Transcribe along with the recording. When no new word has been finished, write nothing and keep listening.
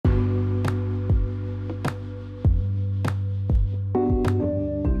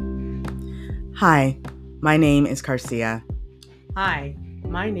Hi, my name is Garcia. Hi,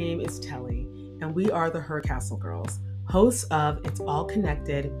 my name is Telly, and we are the Her Castle Girls, hosts of It's All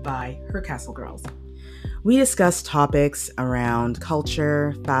Connected by Her Castle Girls. We discuss topics around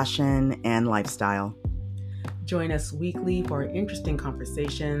culture, fashion, and lifestyle. Join us weekly for interesting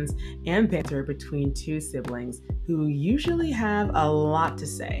conversations and banter between two siblings who usually have a lot to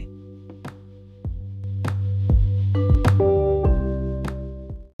say.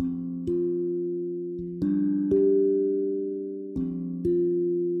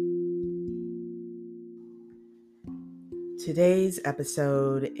 Today's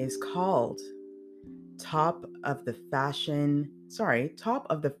episode is called Top of the Fast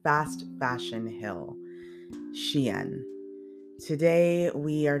Fashion Hill, Shein. Today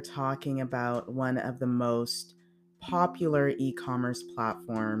we are talking about one of the most popular e-commerce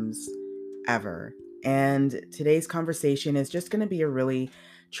platforms ever. And today's conversation is just going to be a really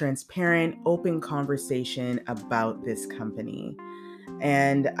transparent, open conversation about this company.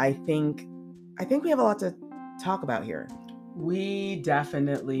 And I think we have a lot to talk about here. We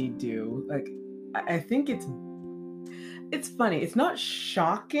definitely do. I think it's funny. It's not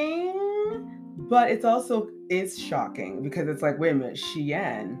shocking, but it's also shocking because it's like, wait a minute,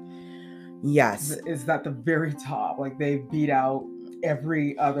 Shein. Yes. Is at the very top. Like they beat out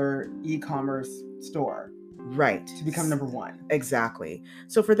every other e-commerce store. Right. To become number one. Exactly.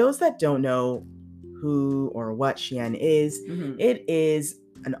 So for those that don't know who or what Shein is, It is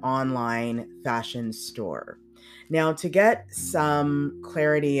an online fashion store. Now, to get some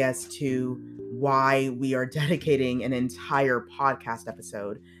clarity as to why we are dedicating an entire podcast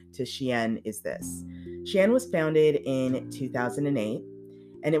episode to Shein is this. Shein was founded in 2008,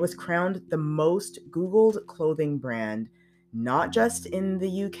 and it was crowned the most Googled clothing brand, not just in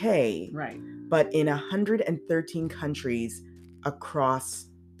the UK, right, but in 113 countries across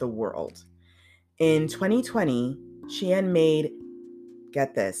the world. In 2020, Shein made,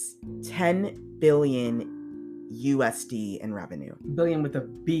 get this, 10 billion USD in revenue. Billion with a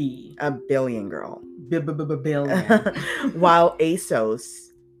B. A billion, girl. Billion. While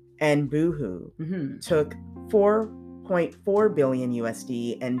ASOS and Boohoo took 4.4 billion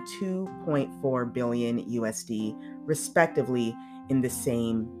USD and 2.4 billion USD, respectively, in the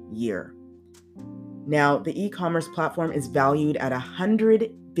same year. Now, the e-commerce platform is valued at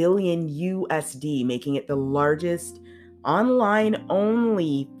 100 billion USD, making it the largest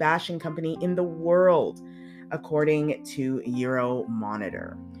online-only fashion company in the world, according to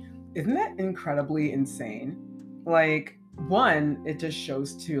Euromonitor. Isn't that incredibly insane? Like, one, it just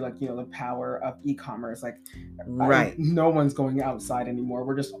shows too, the power of e-commerce. Right. No one's going outside anymore.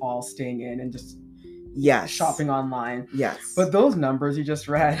 We're just all staying in and just shopping online. Yes. But those numbers you just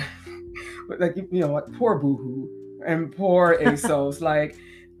read, poor Boohoo and poor ASOS,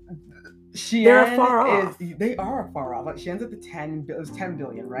 Shein, they're far off. They are far off. Shein's at the 10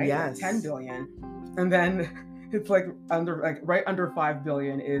 billion, right? Yes. 10 billion. And then it's right under 5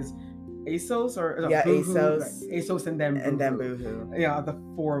 billion is ASOS or Boohoo, ASOS and then Boohoo. Yeah, the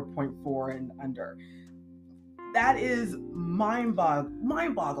 4.4 and under. That is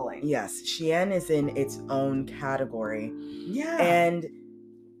mind-boggling. Yes, Shein is in its own category. Yeah. And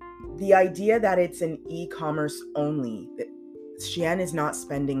the idea that it's an e-commerce only, Shein is not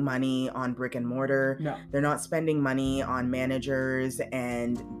spending money on brick and mortar. No. They're not spending money on managers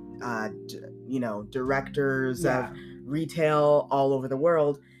and directors of retail all over the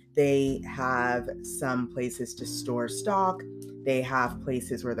world. They have some places to store stock. They have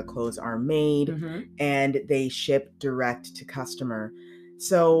places where the clothes are made, and they ship direct to customer.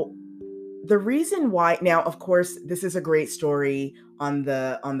 So the reason why, now, of course, this is a great story on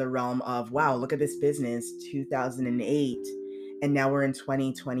the realm of, wow, look at this business, 2008. And now we're in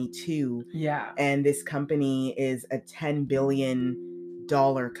 2022. Yeah. And this company is a $10 billion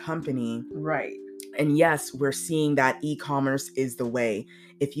company. Right. And yes, we're seeing that e-commerce is the way.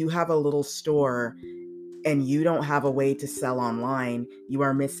 If you have a little store and you don't have a way to sell online, you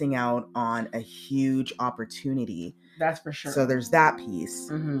are missing out on a huge opportunity. That's for sure. So there's that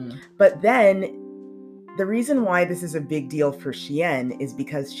piece. But then the reason why this is a big deal for Shein is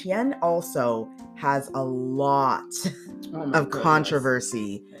because Shein also has a lot of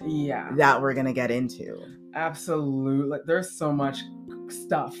controversy that we're going to get into. Absolutely. There's so much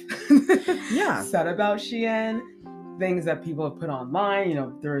stuff said about Shein, things that people have put online.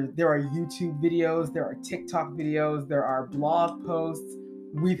 There are YouTube videos, there are TikTok videos, there are blog posts.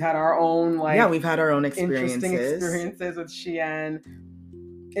 We've had our own we've had our own experiences. Interesting experiences with Shein.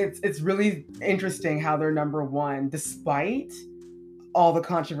 It's really interesting how they're number one despite all the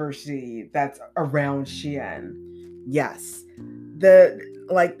controversy that's around Shein. Yes.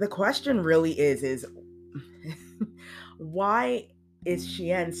 like the question really is why is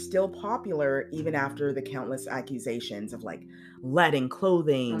Shein still popular even after the countless accusations of like lead in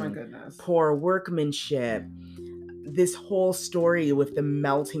clothing, oh my goodness, poor workmanship, this whole story with the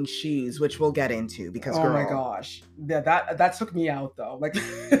melting shoes, which we'll get into because oh my gosh, that took me out though. Like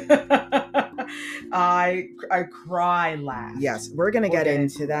I cry laughed. Yes, we're gonna get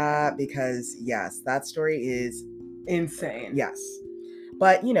into that because yes, that story is insane. Yes,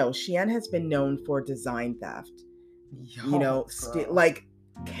 but you know, Shein has been known for design theft. You know, like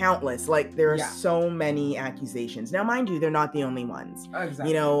countless. Like there are so many accusations. Now, mind you, they're not the only ones. Exactly.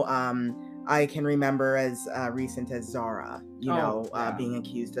 You know, I can remember as recent as Zara, being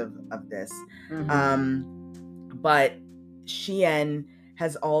accused of this. Mm-hmm. But Shein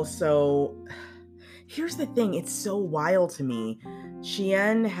has also. Here's the thing, it's so wild to me.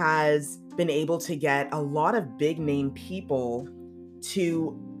 Shein has been able to get a lot of big name people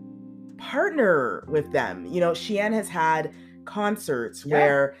to partner with them. You know, Shein has had concerts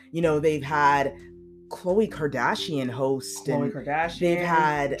where, you know, they've had Khloe Kardashian host. Khloe Kardashian. They've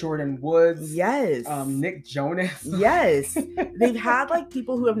had Jordan Woods. Yes. Nick Jonas. Yes. They've had like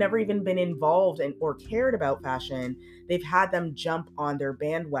people who have never even been involved in or cared about fashion. They've had them jump on their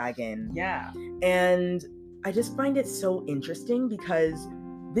bandwagon. Yeah. And I just find it so interesting because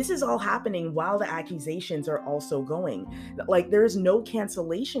this is all happening while the accusations are also going. Like there is no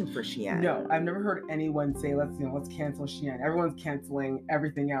cancellation for Shein. No, I've never heard anyone say let's cancel Shein. Everyone's canceling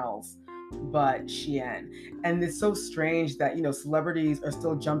everything else but Shein. And it's so strange that, you know, celebrities are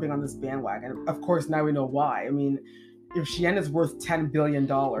still jumping on this bandwagon. Of course, now we know why. I mean, if Shein is worth $10 billion,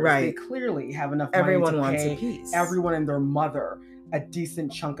 right, they clearly have enough everyone money to wants pay a piece. Everyone and their mother a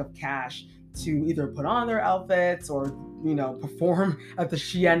decent chunk of cash to either put on their outfits or, you know, perform at the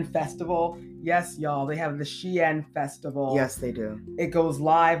Shein Festival. Yes, y'all, they have the Shein Festival. Yes, they do. It goes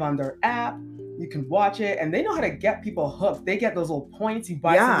live on their app. You can watch it, and they know how to get people hooked. They get those little points. You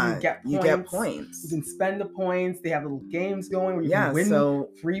buy something, you get points. You can spend the points. They have little games going where you can win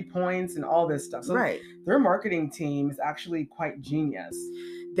free points and all this stuff. So their marketing team is actually quite genius.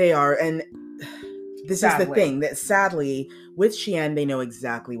 They are, and this is the thing that sadly with Shein, they know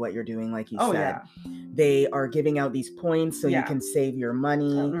exactly what you're doing, like you said. Yeah. They are giving out these points so you can save your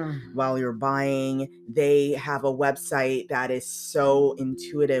money while you're buying. They have a website that is so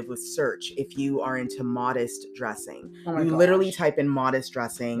intuitive with search. If you are into modest dressing, you literally type in modest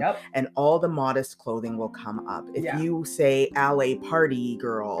dressing and all the modest clothing will come up. If you say LA party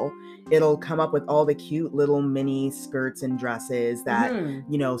girl, it'll come up with all the cute little mini skirts and dresses that,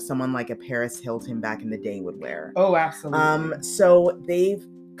 you know, someone like a Paris Hilton back in the day would wear. Oh, absolutely. So they've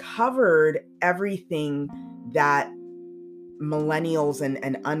covered everything that millennials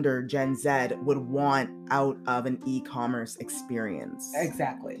and under Gen Z would want out of an e-commerce experience.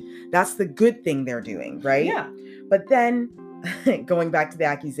 Exactly. That's the good thing they're doing, right? Yeah. But then going back to the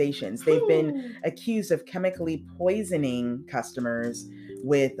accusations, they've been accused of chemically poisoning customers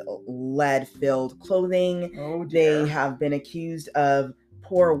with lead-filled clothing. Oh, dear. They have been accused of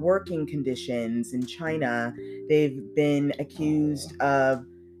poor working conditions in China. They've been accused of,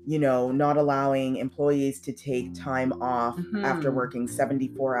 you know, not allowing employees to take time off after working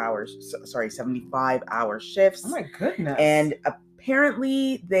 75-hour shifts. Oh my goodness. And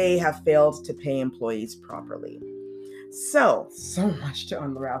apparently they have failed to pay employees properly. So much to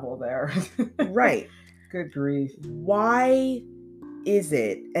unravel there. Right. Good grief. Why is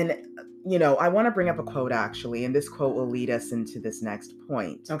it? And you know, I want to bring up a quote actually, and this quote will lead us into this next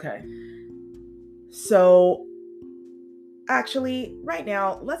point. Okay. So actually, right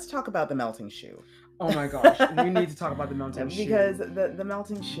now, let's talk about the melting shoe. Oh my gosh, we need to talk about the melting shoe. Because the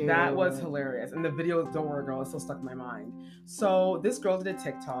melting shoe. That was hilarious. And the video, don't worry girl, it's still stuck in my mind. So this girl did a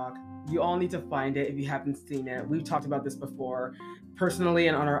TikTok. You all need to find it if you haven't seen it. We've talked about this before, personally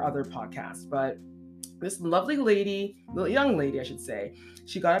and on our other podcast. But this lovely lady, young lady, I should say,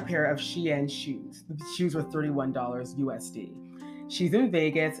 she got a pair of Shein shoes. The shoes were $31 USD. She's in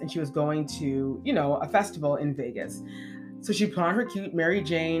Vegas and she was going to, you know, a festival in Vegas. So she put on her cute Mary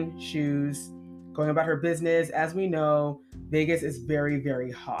Jane shoes, going about her business. As we know, Vegas is very,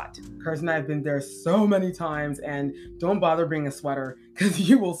 very hot. Curtis and I have been there so many times, and don't bother bringing a sweater because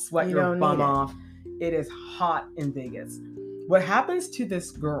you will sweat your bum off. It is hot in Vegas. What happens to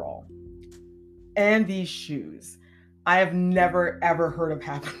this girl and these shoes, I have never, ever heard of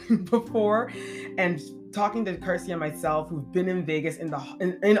happening before. And talking to Kirsty and myself, who've been in Vegas in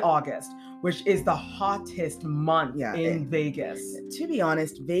August, which is the hottest month in Vegas. To be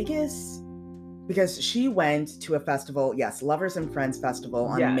honest, Vegas, because she went to a festival, Lovers and Friends Festival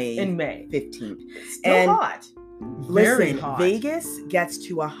on May 15th. Still hot. Very Listen, hot. Vegas gets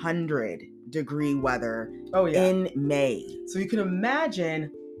to 100-degree weather in May. So you can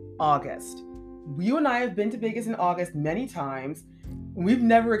imagine August. You and I have been to Vegas in August many times. We've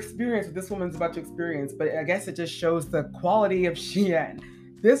never experienced what this woman's about to experience, but I guess it just shows the quality of Shein.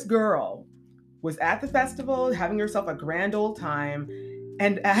 This girl was at the festival having herself a grand old time,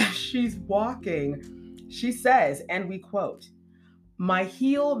 and as she's walking, she says, and we quote, "My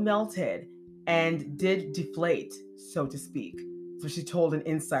heel melted and did deflate, so to speak." So she told an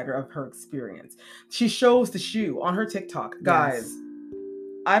insider of her experience. She shows the shoe on her TikTok. Guys, yes.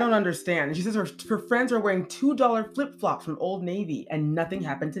 I don't understand. And she says her friends are wearing $2 flip-flops from Old Navy and nothing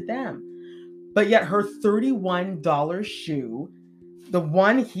happened to them. But yet her $31 shoe, the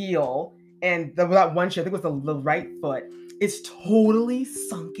one heel, and that one shoe, I think it was the right foot, is totally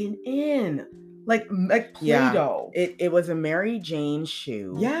sunken in. Like Play-Doh. Yeah, it was a Mary Jane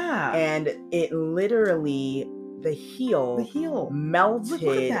shoe. Yeah. And it literally, the heel melted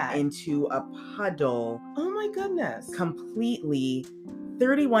into a puddle. Oh my goodness. Completely.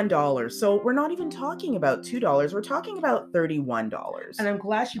 $31. So we're not even talking about $2. We're talking about $31. And I'm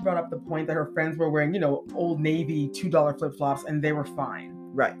glad she brought up the point that her friends were wearing, Old Navy $2 flip-flops and they were fine.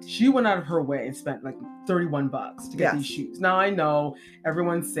 Right. She went out of her way and spent like $31 to get these shoes. Now I know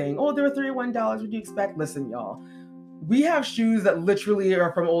everyone's saying, oh, they were $31. What do you expect? Listen, y'all. We have shoes that literally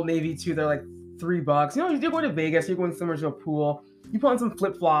are from Old Navy too. They're like $3. You're going to Vegas, you're going somewhere to a pool. You put on some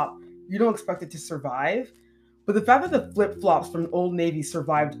flip-flop. You don't expect it to survive. But the fact that the flip-flops from Old Navy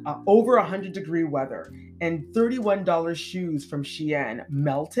survived over 100-degree weather and $31 shoes from Shein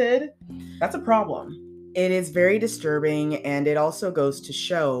melted, that's a problem. It is very disturbing, and it also goes to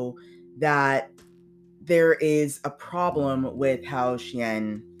show that there is a problem with how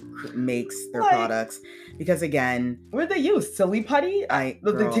Shein makes their products. Because again, what did they use? Silly putty? They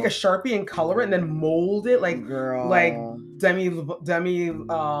take a Sharpie and color it and then mold it like Demi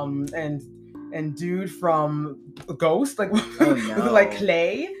and dude from Ghost, like was it like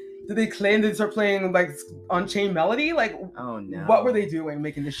clay? Did they clay and they start playing like Unchained Melody? Like, oh no, what were they doing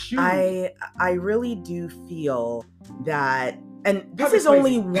making the shoe? I really do feel that, and this is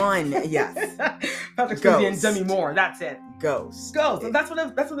only one. Yes, Patrick Swayze and Demi Moore. That's it. Ghost. That's what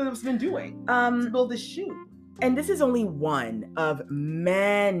they've been doing to build this shoe. And this is only one of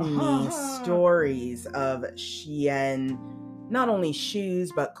many stories of Shein. Not only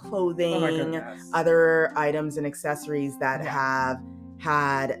shoes, but clothing, other items and accessories that have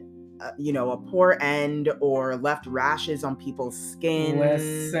had, a poor end or left rashes on people's skin.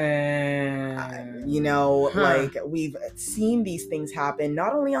 Listen. Like we've seen these things happen,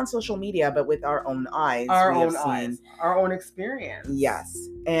 not only on social media, but with our own eyes. Our own experience. Yes.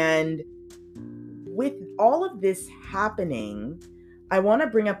 And with all of this happening, I want to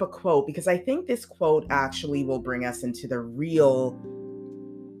bring up a quote because I think this quote actually will bring us into the real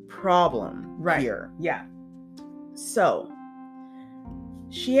problem here. Yeah. So,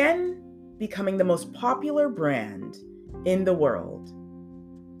 Shein becoming the most popular brand in the world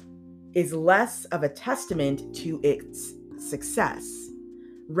is less of a testament to its success,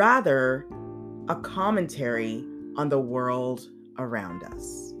 rather a commentary on the world around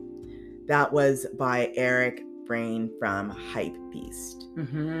us. That was by Eric Brain from Hypebeast.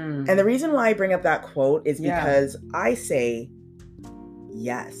 Mm-hmm. And the reason why I bring up that quote is because I say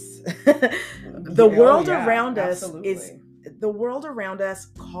yes. The world around us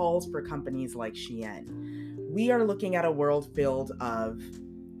calls for companies like Shein. We are looking at a world filled of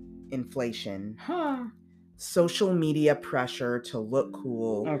inflation, social media pressure to look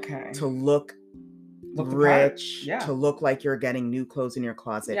cool, to look rich, to look like you're getting new clothes in your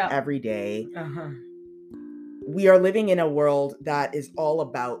closet every day. We are living in a world that is all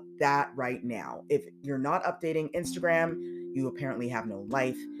about that right now. If you're not updating Instagram, you apparently have no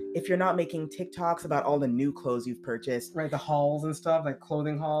life. If you're not making TikToks about all the new clothes you've purchased. Right, the hauls and stuff, like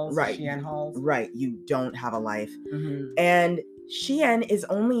clothing hauls, Shein hauls. Right, you don't have a life. Mm-hmm. And Shein is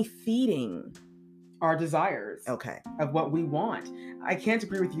only feeding our desires of what we want. I can't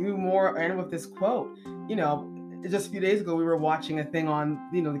agree with you more and with this quote. Just a few days ago, we were watching a thing on,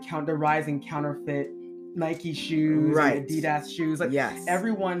 the rising counterfeit Nike shoes, and Adidas shoes. Like,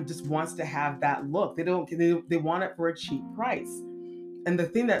 everyone just wants to have that look. They want it for a cheap price. And the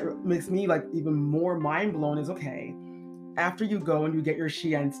thing that makes me like even more mind blown is, after you go and you get your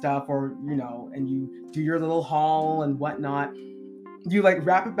Shein stuff, or and you do your little haul and whatnot, you like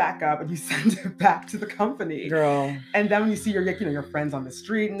wrap it back up and you send it back to the company, girl. And then when you see your friends on the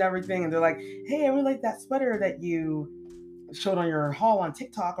street and everything, and they're like, "Hey, I really like that sweater that you showed on your haul on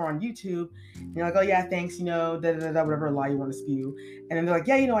TikTok or on YouTube." And you're like, "Oh yeah, thanks, whatever lie you want to spew." And then they're like,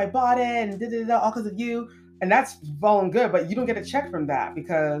 "Yeah, I bought it and all because of you." And that's well and good, but you don't get a check from that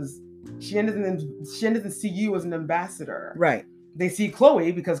because Shein doesn't see you as an ambassador. Right. They see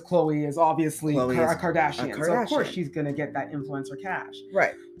Chloe because Chloe is obviously a Kardashian. So of course she's going to get that influencer cash.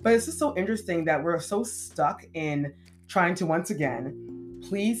 Right. But it's just so interesting that we're so stuck in trying to, once again,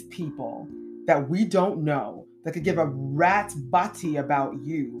 please people that we don't know, that could give a rat's butty about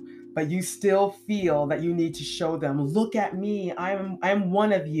you, but you still feel that you need to show them, look at me, I'm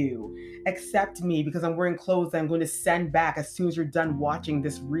one of you. Accept me because I'm wearing clothes that I'm going to send back as soon as you're done watching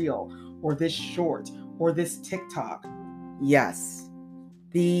this reel or this short or this TikTok. Yes.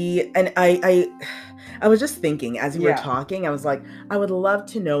 I was just thinking as you were talking, I was like, I would love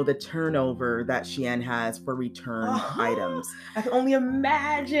to know the turnover that Shein has for returned items. I can only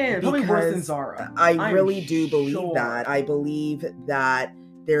imagine. Probably worse than Zara. I really do believe that. I believe that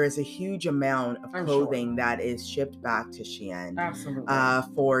there is a huge amount of clothing that is shipped back to Shein. Absolutely.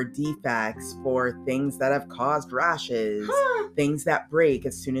 For defects, for things that have caused rashes, things that break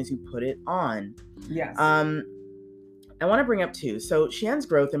as soon as you put it on. Yes. I want to bring up too. So Shein's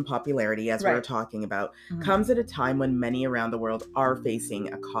growth in popularity, as we were talking about, comes at a time when many around the world are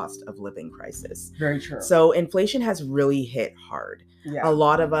facing a cost of living crisis. Very true. So inflation has really hit hard. Yeah. A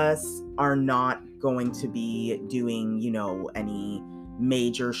lot of us are not going to be doing, any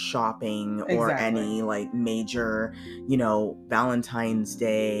major shopping or any like major, Valentine's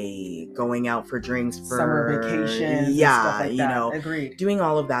Day, going out for drinks for summer vacations, yeah, and stuff like that. Agreed. Doing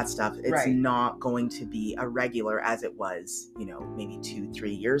all of that stuff. It's not going to be a regular as it was, maybe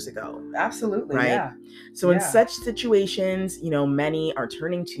 2-3 years ago. Absolutely. Right. Yeah. So in such situations, many are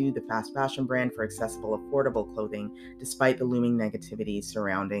turning to the fast fashion brand for accessible, affordable clothing, despite the looming negativity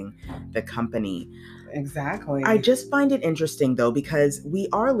surrounding the company. Exactly. I just find it interesting though, because we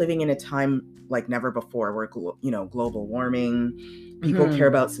are living in a time like never before where, global warming, people care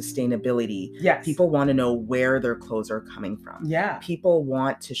about sustainability. Yes. People want to know where their clothes are coming from. Yeah. People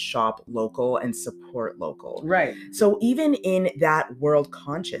want to shop local and support local. Right. So even in that world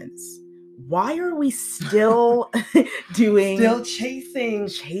conscience, why are we still chasing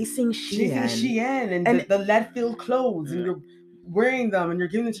Shein and the lead-filled clothes and you're wearing them and you're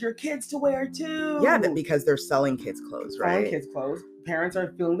giving them to your kids to wear too. Yeah, because they're selling kids clothes, right? Selling kids clothes. Parents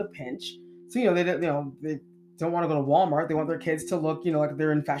are feeling the pinch. So, they don't want to go to Walmart. They want their kids to look, like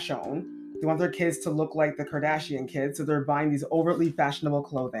they're in fashion. They want their kids to look like the Kardashian kids. So they're buying these overtly fashionable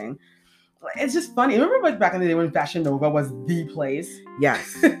clothing. It's just funny. Remember like back in the day when Fashion Nova was the place?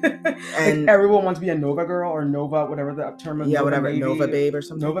 Yes. And everyone wants to be a Nova girl or Nova, whatever the term is. Yeah, whatever. Nova babe or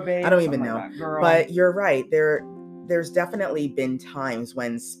something. Nova babe. I don't even know. But you're right. There's definitely been times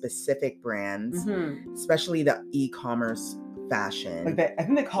when specific brands, especially the e-commerce fashion, I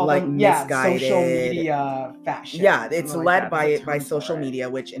think they call them misguided social media fashion. Yeah, it's led by social media,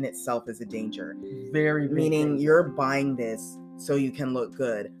 which in itself is a danger. Very big meaning danger. You're buying this so you can look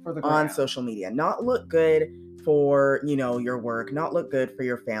good on social media, not look good for your work, not look good for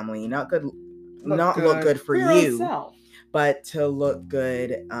your family, not look good for you. But to look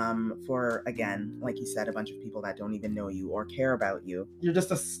good for, again, like you said, a bunch of people that don't even know you or care about you. You're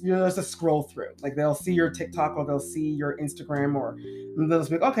just a scroll through. Like they'll see your TikTok or they'll see your Instagram or they'll just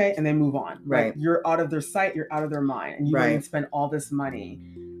be like, okay, and then move on. Right. Like, you're out of their sight, you're out of their mind, and you don't even spend all this money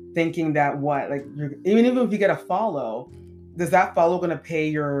thinking that even if you get a follow, is that follow going to pay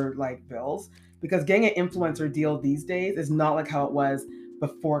your bills? Because getting an influencer deal these days is not like how it was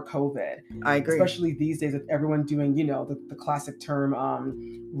before COVID. I agree. Especially these days with everyone doing, the classic term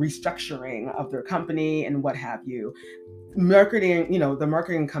restructuring of their company and what have you. Marketing, the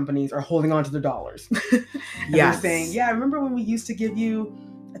marketing companies are holding on to their dollars. They're saying, yeah, remember when we used to give you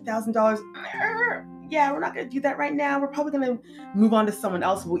 $1,000? Yeah, we're not going to do that right now. We're probably going to move on to someone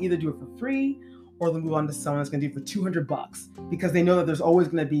else who will either do it for free or they'll move on to someone that's going to do it for $200 because they know that there's always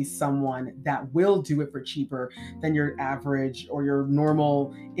going to be someone that will do it for cheaper than your average or your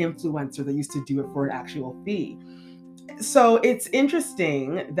normal influencer that used to do it for an actual fee. So it's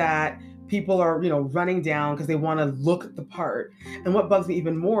interesting that people are, running down because they want to look the part. And what bugs me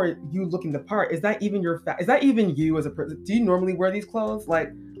even more, you looking the part, is that even is that even you as a person? Do you normally wear these clothes? Like,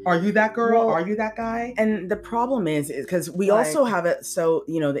 are you that girl? Are you that guy? And the problem is because we also have it. So,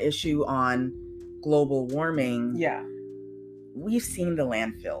 the issue on global warming. Yeah. We've seen the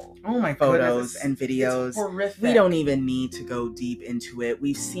landfill photos and videos. It's horrific. We don't even need to go deep into it.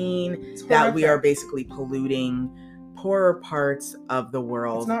 We've seen that we are basically polluting poorer parts of the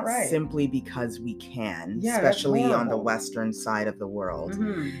world simply because we can, especially on the western side of the world.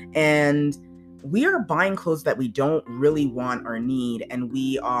 Mm-hmm. And we are buying clothes that we don't really want or need, and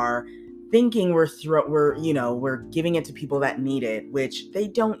we are thinking we're giving it to people that need it, which they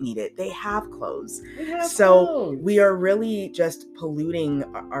don't need it. They have clothes. We are really just polluting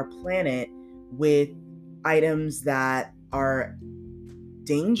our planet with items that are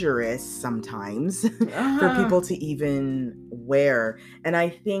dangerous sometimes for people to even wear. And I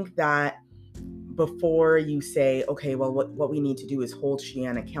think that before you say, okay, well, what we need to do is hold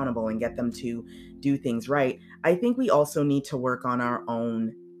Shein accountable and get them to do things right, I think we also need to work on our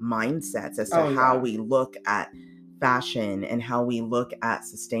own mindsets as to how we look at fashion and how we look at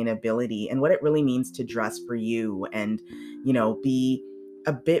sustainability and what it really means to dress for you and, be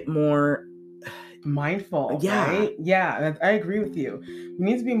a bit more mindful. Right? Yeah, I agree with you. We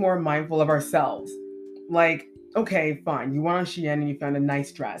need to be more mindful of ourselves. Like, okay, fine, you went on Shein and you found a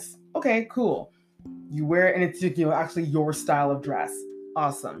nice dress. Okay, cool. You wear it and it's actually your style of dress.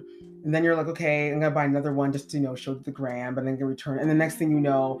 Awesome. And then you're like, okay, I'm gonna buy another one just to show the gram, but then get return. And the next thing you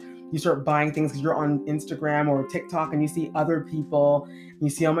know, you start buying things because you're on Instagram or TikTok and you see other people and you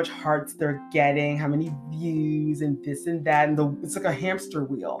see how much hearts they're getting, how many views and this and that, and it's like a hamster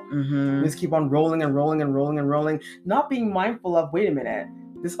wheel. You just keep on rolling and rolling and rolling and rolling, not being mindful of, wait a minute,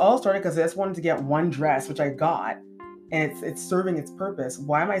 this all started because I just wanted to get one dress, which I got, and it's serving its purpose.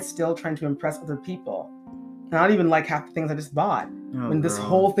 Why am I still trying to impress other people? And I don't even like half the things I just bought. This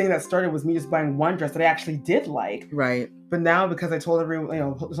whole thing that started was me just buying one dress that I actually did like. Right. But now because I told everyone,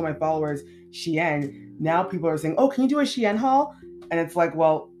 told my followers, Shein, now people are saying, oh, can you do a Shein haul? And it's like,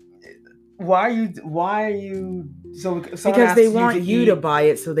 well, why are you so because they want you to buy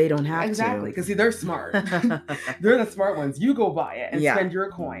it so they don't have exactly because see, they're smart. They're the smart ones. You go buy it and spend your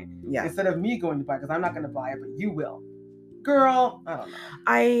coin instead of me going to buy it, because I'm not going to buy it, but you will. Girl, I don't know.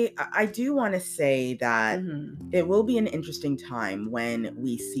 I do want to say that it will be an interesting time when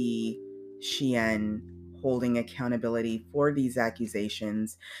we see Shein holding accountability for these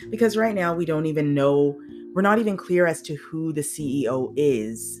accusations, because right now we don't even know, we're not even clear as to who the CEO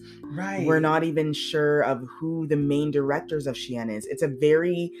is. Right. We're not even sure of who the main directors of Shein is. It's a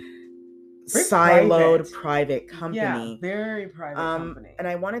very siloed private company. Yeah, very private company. And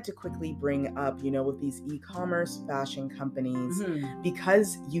I wanted to quickly bring up, with these e-commerce fashion companies,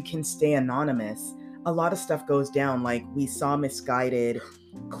 because you can stay anonymous, a lot of stuff goes down. Like we saw Missguided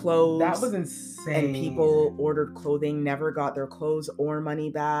clothes. That was insane. And people ordered clothing, never got their clothes or money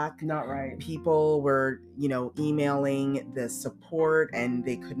back. Not right. People were, emailing the support and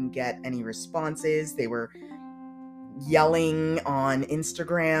they couldn't get any responses. They were yelling on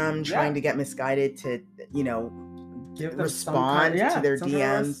Instagram, trying to get Missguided to, give them respond to their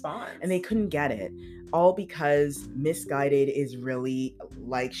DMs, and they couldn't get it. All because Missguided is really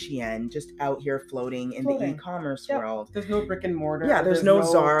like Shein, just out here floating in the e-commerce world. There's no brick and mortar. Yeah, there's no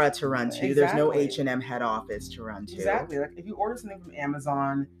Zara to run to. Exactly. There's no H&M head office to run to. Exactly. Like if you order something from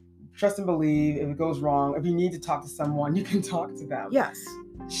Amazon, trust and believe. If it goes wrong, if you need to talk to someone, you can talk to them. Yes.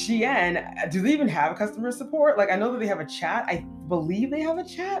 Shein, do they even have customer support? Like, I know that they have a chat. I believe they have a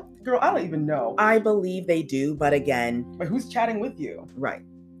chat. Girl, I don't even know. I believe they do, but again... But who's chatting with you? Right.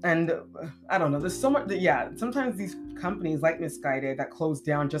 And I don't know. There's so much... sometimes these companies like Missguided that close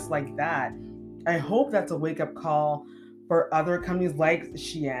down just like that, I hope that's a wake-up call for other companies like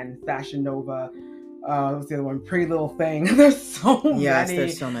Shein, Fashion Nova, what's the other one? Pretty Little Thing. There's so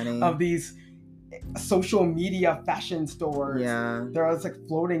many of these social media fashion stores. Yeah. They're just like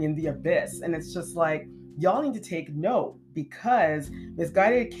floating in the abyss. And it's just like, y'all need to take note, because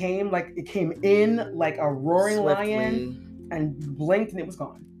Missguided came in like a roaring lion and blinked and it was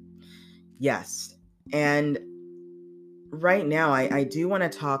gone. Yes. And right now, I do want to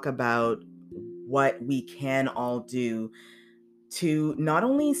talk about what we can all do to not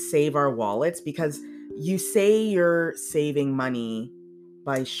only save our wallets, because you say you're saving money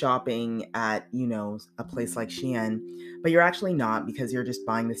by shopping at, a place like Shein, but you're actually not, because you're just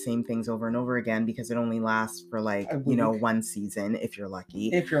buying the same things over and over again, because it only lasts for like, one season if you're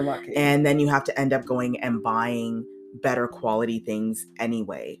lucky. And then you have to end up going and buying better quality things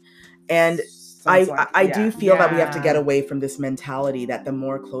anyway. And I do feel that we have to get away from this mentality that the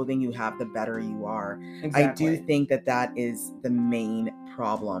more clothing you have, the better you are. Exactly. I do think that is the main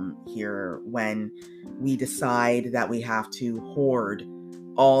problem here when we decide that we have to hoard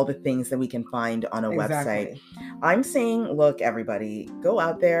all the things that we can find on a website. I'm saying, look, everybody, go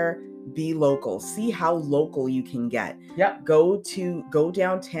out there, be local, see how local you can get. Yep. Go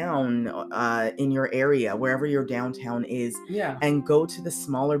downtown in your area, wherever your downtown is, and go to the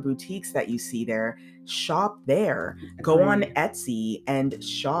smaller boutiques that you see there. Shop there. Agreed. Go on Etsy and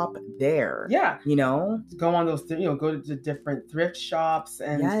shop there. Yeah. Go on those, go to different thrift shops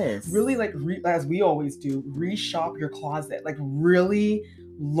and really, like, as we always do, reshop your closet. Like, really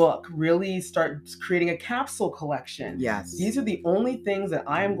look, really start creating a capsule collection. Yes. These are the only things that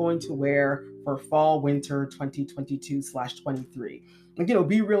I am going to wear for fall, winter 2022/23. Like,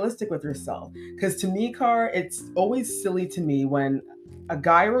 be realistic with yourself. Because to me, Car, it's always silly to me when a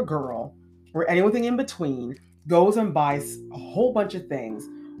guy or a girl or anything in between goes and buys a whole bunch of things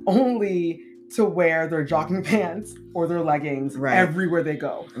only to wear their jogging pants or their leggings everywhere they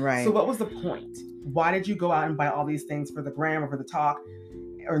go. Right. So what was the point? Why did you go out and buy all these things for the gram or for the talk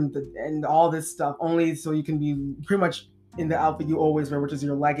and all this stuff only so you can be pretty much in the outfit you always wear, which is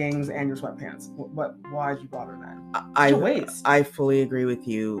your leggings and your sweatpants? Why did you bother then? It's a waste. I fully agree with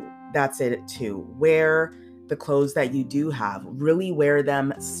you. That's it too. Wear the clothes that you do have. Really wear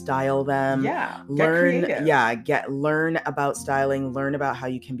them, style them. Yeah. Learn about styling, learn about how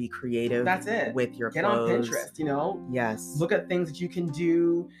you can be creative. That's it. With your clothes. Get on Pinterest, Yes. Look at things that you can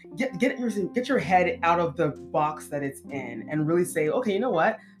do. Get your head out of the box that it's in and really say, okay, you know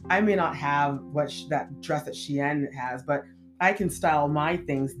what? I may not have that dress that Shein has, but I can style my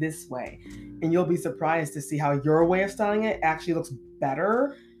things this way. And you'll be surprised to see how your way of styling it actually looks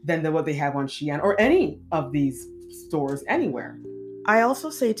better than what they have on Shein or any of these stores anywhere. I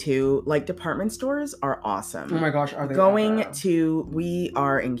also say too, like, department stores are awesome. Oh my gosh, are they? We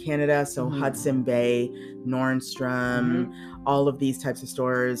are in Canada, so Hudson Bay, Nordstrom, all of these types of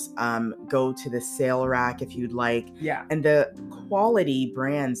stores. Go to the sale rack if you'd like. Yeah. And the quality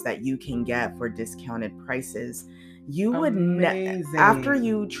brands that you can get for discounted prices, you would after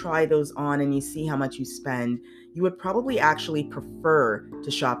you try those on and you see how much you spend, you would probably actually prefer to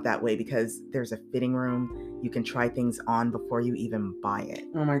shop that way because there's a fitting room. You can try things on before you even buy it.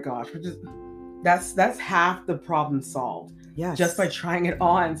 Oh my gosh, that's half the problem solved. Yes. Just by trying it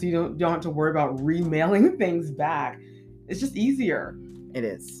on, so you don't have to worry about remailing things back. It's just easier. It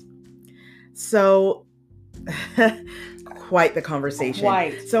is. So quite the conversation.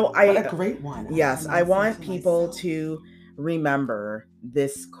 So a great one. Yes, I want people to remember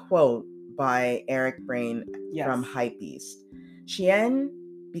this quote by Eric Brain from Hypebeast. Shein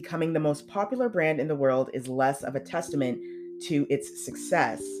becoming the most popular brand in the world is less of a testament to its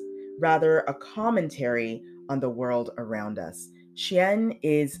success, rather a commentary on the world around us. Shein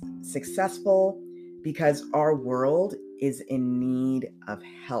is successful because our world is in need of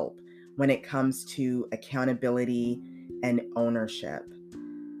help when it comes to accountability and ownership.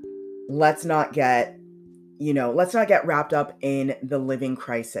 Let's not get wrapped up in the living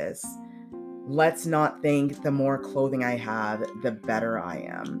crisis. Let's not think the more clothing I have, the better I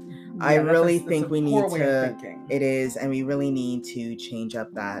am. Yeah, I really think we need to. It is, and we really need to change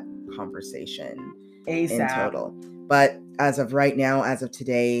up that conversation ASAP. In total. But as of right now, as of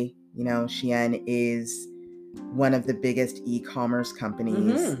today, Shein is one of the biggest e-commerce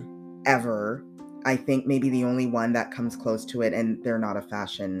companies ever. I think maybe the only one that comes close to it, and they're not a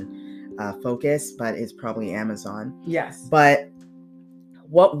fashion focus, but is probably Amazon. Yes. But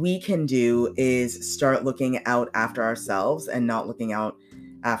what we can do is start looking out after ourselves and not looking out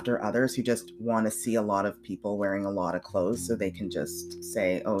after others who just want to see a lot of people wearing a lot of clothes so they can just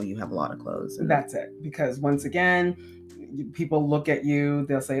say, oh, you have a lot of clothes. And that's it. Because once again, people look at you,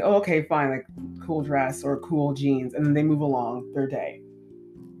 they'll say, oh, okay, fine, like cool dress or cool jeans. And then they move along their day.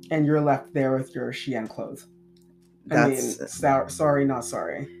 And you're left there with your Shein clothes. Sorry, not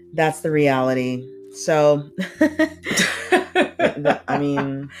sorry. That's the reality. So, I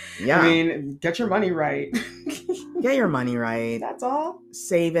mean, get your money right. Get your money right. That's all.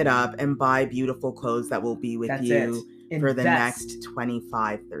 Save it up and buy beautiful clothes that will be with you for the next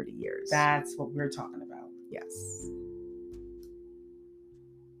 25, 30 years. That's what we're talking about. Yes.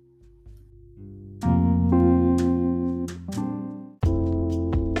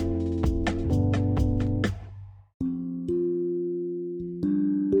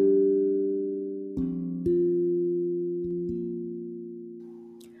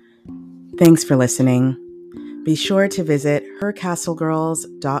 Thanks for listening. Be sure to visit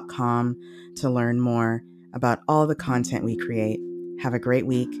hercastlegirls.com to learn more about all the content we create. Have a great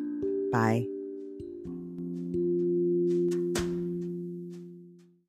week. Bye.